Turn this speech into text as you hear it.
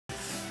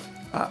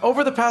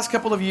Over the past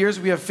couple of years,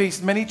 we have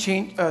faced many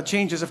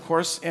changes, of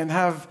course, and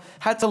have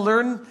had to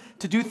learn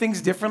to do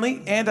things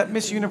differently. And at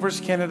Miss Universe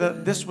Canada,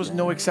 this was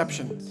no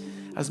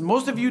exception. As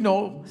most of you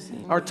know,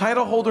 our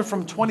title holder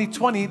from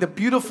 2020, the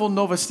beautiful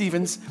Nova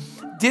Stevens,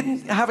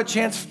 didn't have a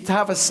chance to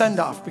have a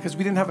send-off because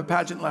we didn't have a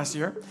pageant last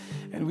year.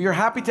 And we are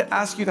happy to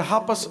ask you to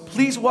help us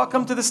please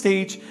welcome to the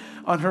stage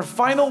on her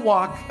final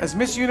walk as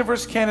Miss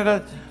Universe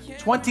Canada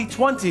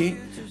 2020,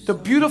 the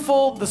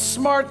beautiful, the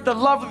smart, the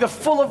lovely, the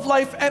full of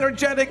life,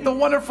 energetic, the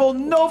wonderful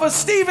Nova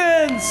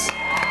Stevens.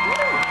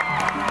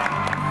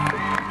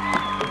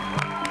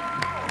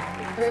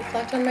 I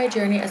reflect on my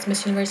journey as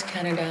Miss Universe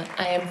Canada.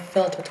 I am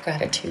filled with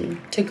gratitude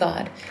to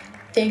God.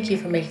 Thank you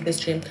for making this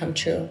dream come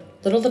true.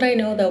 Little did I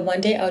know that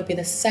one day I would be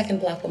the second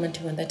Black woman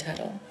to win the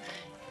title.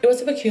 It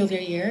was a peculiar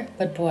year,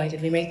 but boy,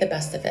 did we make the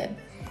best of it.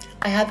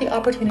 I had the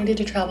opportunity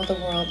to travel the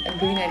world and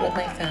reunite with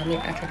my family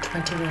after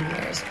 21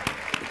 years.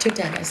 To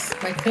Dennis,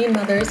 my queen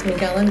mothers,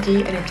 Miguel and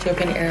Guy, and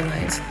Ethiopian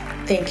Airlines,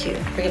 thank you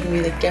for giving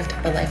me the gift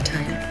of a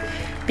lifetime.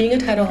 Being a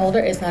title holder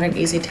is not an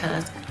easy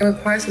task. It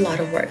requires a lot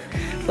of work,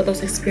 but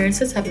those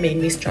experiences have made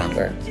me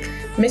stronger.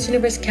 Miss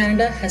Universe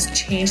Canada has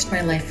changed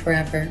my life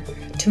forever.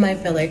 To my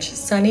village,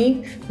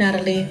 Sunny,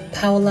 Natalie,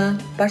 Paula,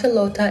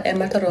 Bartolotta, and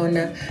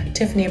Matarona,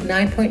 Tiffany of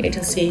 9 Point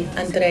Agency,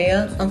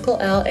 Andrea,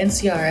 Uncle Al, and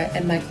Ciara,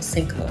 and Michael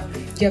Cinco,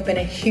 you have been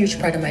a huge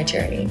part of my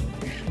journey.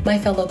 My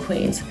fellow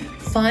queens,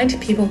 find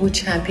people who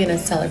champion and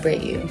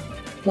celebrate you.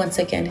 Once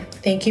again,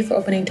 thank you for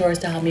opening doors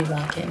to help me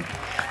walk in.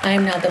 I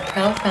am now the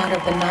proud founder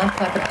of the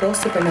nonprofit Girl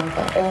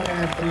Supernova,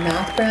 owner of the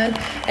Math brand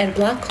and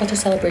Black Culture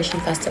Celebration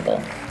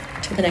Festival.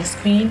 To the next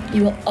queen,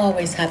 you will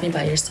always have me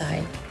by your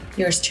side.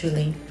 Yours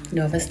truly,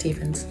 Nova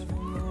Stevens.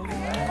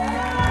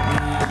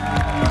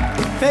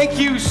 Thank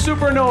you,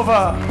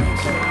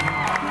 Supernova.